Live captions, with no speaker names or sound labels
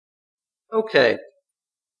Okay,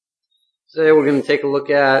 today we're going to take a look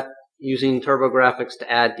at using TurboGrafx to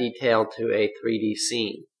add detail to a 3D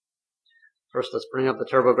scene. First, let's bring up the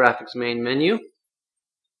TurboGrafx main menu.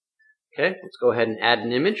 Okay, let's go ahead and add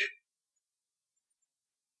an image.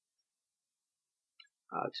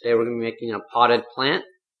 Today we're going to be making a potted plant.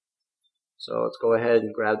 So let's go ahead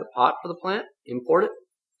and grab the pot for the plant, import it,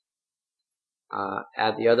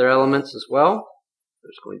 add the other elements as well.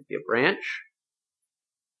 There's going to be a branch.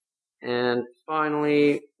 And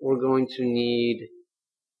finally, we're going to need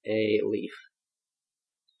a leaf.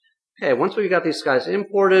 Okay, once we've got these guys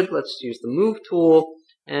imported, let's use the move tool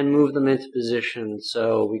and move them into position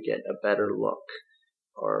so we get a better look.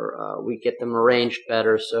 Or we get them arranged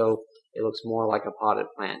better so it looks more like a potted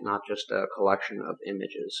plant, not just a collection of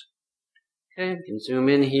images. Okay, you can zoom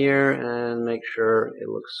in here and make sure it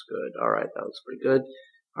looks good. Alright, that looks pretty good.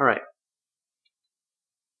 Alright.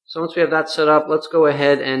 So once we have that set up, let's go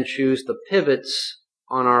ahead and choose the pivots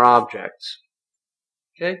on our objects.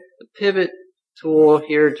 Okay, the pivot tool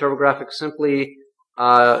here in TurboGrafx simply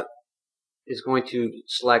is going to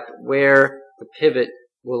select where the pivot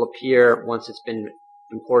will appear once it's been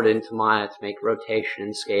imported into Maya to make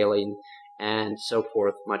rotation, scaling, and so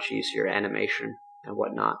forth much easier, animation and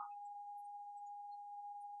whatnot.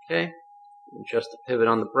 Okay, adjust the pivot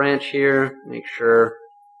on the branch here, make sure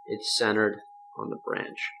it's centered on the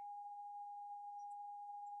branch.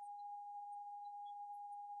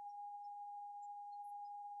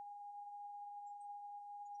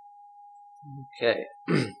 Okay.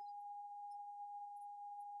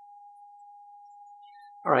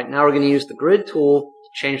 Alright, now we're going to use the grid tool to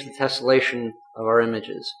change the tessellation of our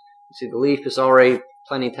images. You see the leaf is already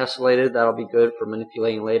plenty tessellated. That'll be good for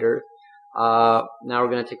manipulating later. Now we're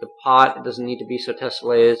going to take the pot. It doesn't need to be so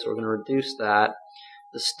tessellated, so we're going to reduce that.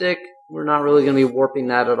 The stick, we're not really going to be warping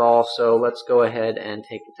that at all, so let's go ahead and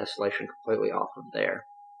take the tessellation completely off of there.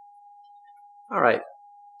 Alright,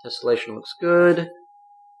 tessellation looks good.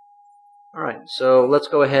 Alright, so let's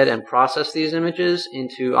go ahead and process these images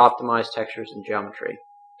into optimized textures and geometry.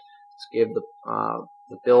 Let's give the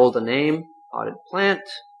build a name, potted plant,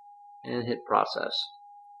 and hit process.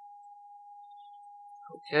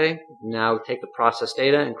 Okay, now take the process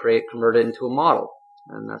data and convert it into a model.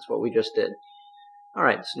 And that's what we just did.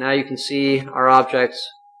 Alright, so now you can see our objects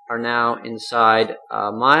are now inside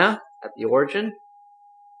Maya at the origin.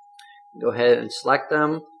 Go ahead and select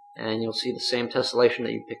them, and you'll see the same tessellation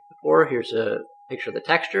that you picked before. Here's a picture of the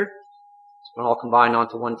texture. It's been all combined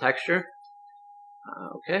onto one texture.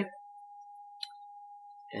 Okay.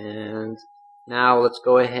 And now let's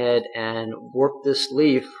go ahead and warp this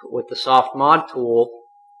leaf with the soft mod tool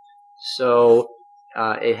so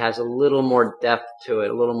it has a little more depth to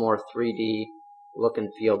it, a little more 3D look and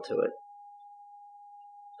feel to it.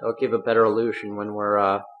 That'll give a better illusion when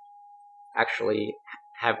we're actually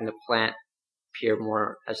having the plant appear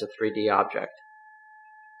more as a 3D object.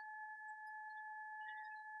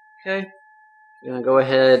 Okay, we're going to go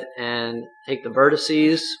ahead and take the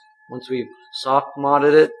vertices once we've soft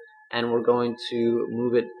modded it, and we're going to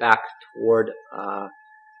move it back toward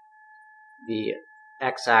the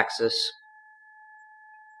x-axis,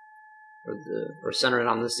 or center it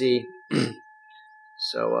on the z,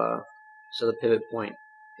 so the pivot point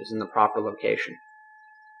is in the proper location.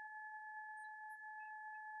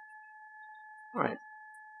 Alright,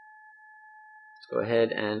 let's go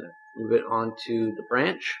ahead and move it onto the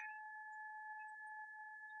branch.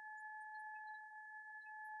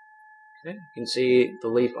 Okay, you can see the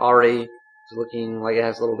leaf already is looking like it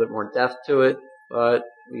has a little bit more depth to it, but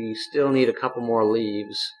we still need a couple more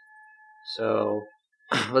leaves. So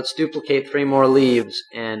let's duplicate 3 more leaves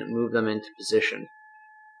and move them into position.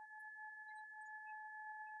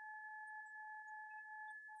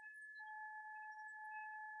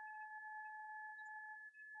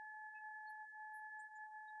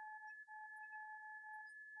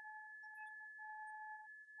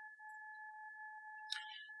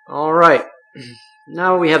 Alright,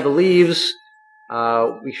 now we have the leaves.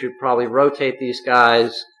 We should probably rotate these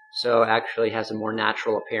guys so it actually has a more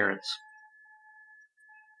natural appearance.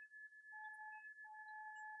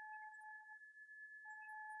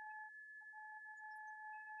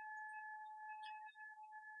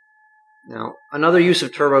 Now, another use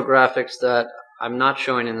of TurboGrafx that I'm not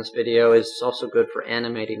showing in this video is it's also good for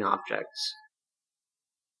animating objects.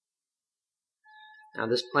 Now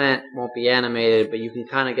this plant won't be animated, but you can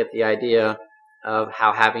kind of get the idea of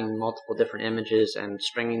how having multiple different images and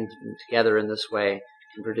stringing them together in this way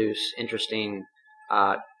can produce interesting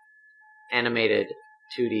animated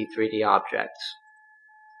 2D, 3D objects.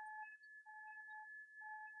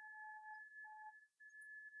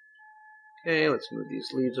 Okay, let's move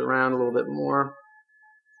these leaves around a little bit more.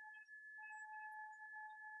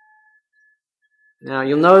 Now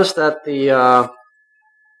you'll notice that the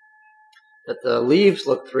leaves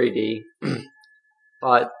look 3D,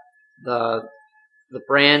 but the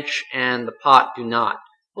branch and the pot do not.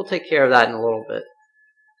 We'll take care of that in a little bit.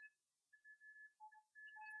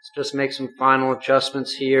 Let's just make some final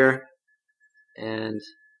adjustments here and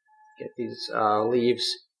get these leaves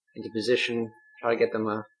into position. Try to get them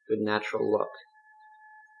a good natural look.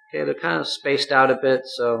 Okay, they're kind of spaced out a bit,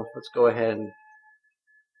 so let's go ahead and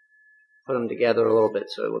put them together a little bit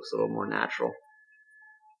so it looks a little more natural.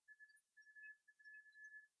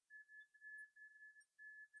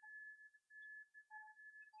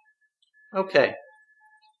 Okay,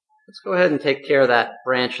 let's go ahead and take care of that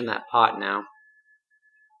branch and that pot now.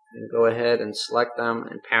 And go ahead and select them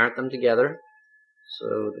and parent them together.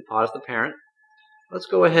 So the pot is the parent. Let's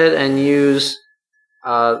go ahead and use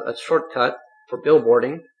a shortcut for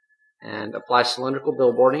billboarding and apply cylindrical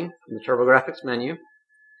billboarding from the Graphix menu.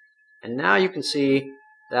 And now you can see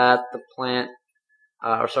that the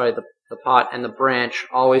the pot and the branch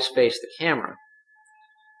always face the camera.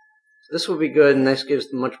 So this will be good, and this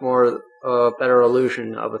gives much more better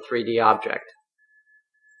illusion of a 3D object.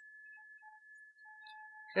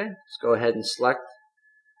 Okay, let's go ahead and select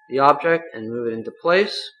the object and move it into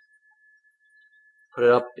place. Put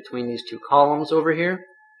it up between these two columns over here.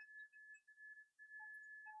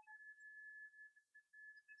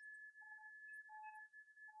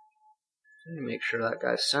 Okay, make sure that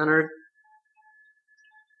guy's centered.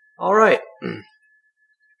 Alright.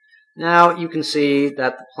 Now you can see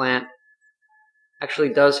that the plant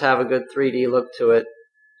actually does have a good 3D look to it.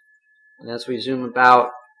 And as we zoom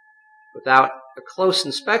about, without a close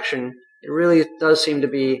inspection, it really does seem to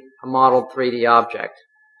be a modeled 3D object.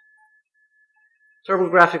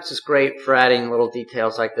 Graphix is great for adding little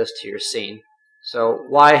details like this to your scene. So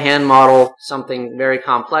why hand model something very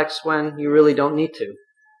complex when you really don't need to?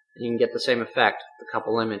 And you can get the same effect with a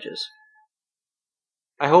couple images.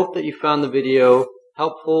 I hope that you found the video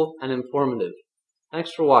helpful and informative.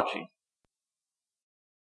 Thanks for watching.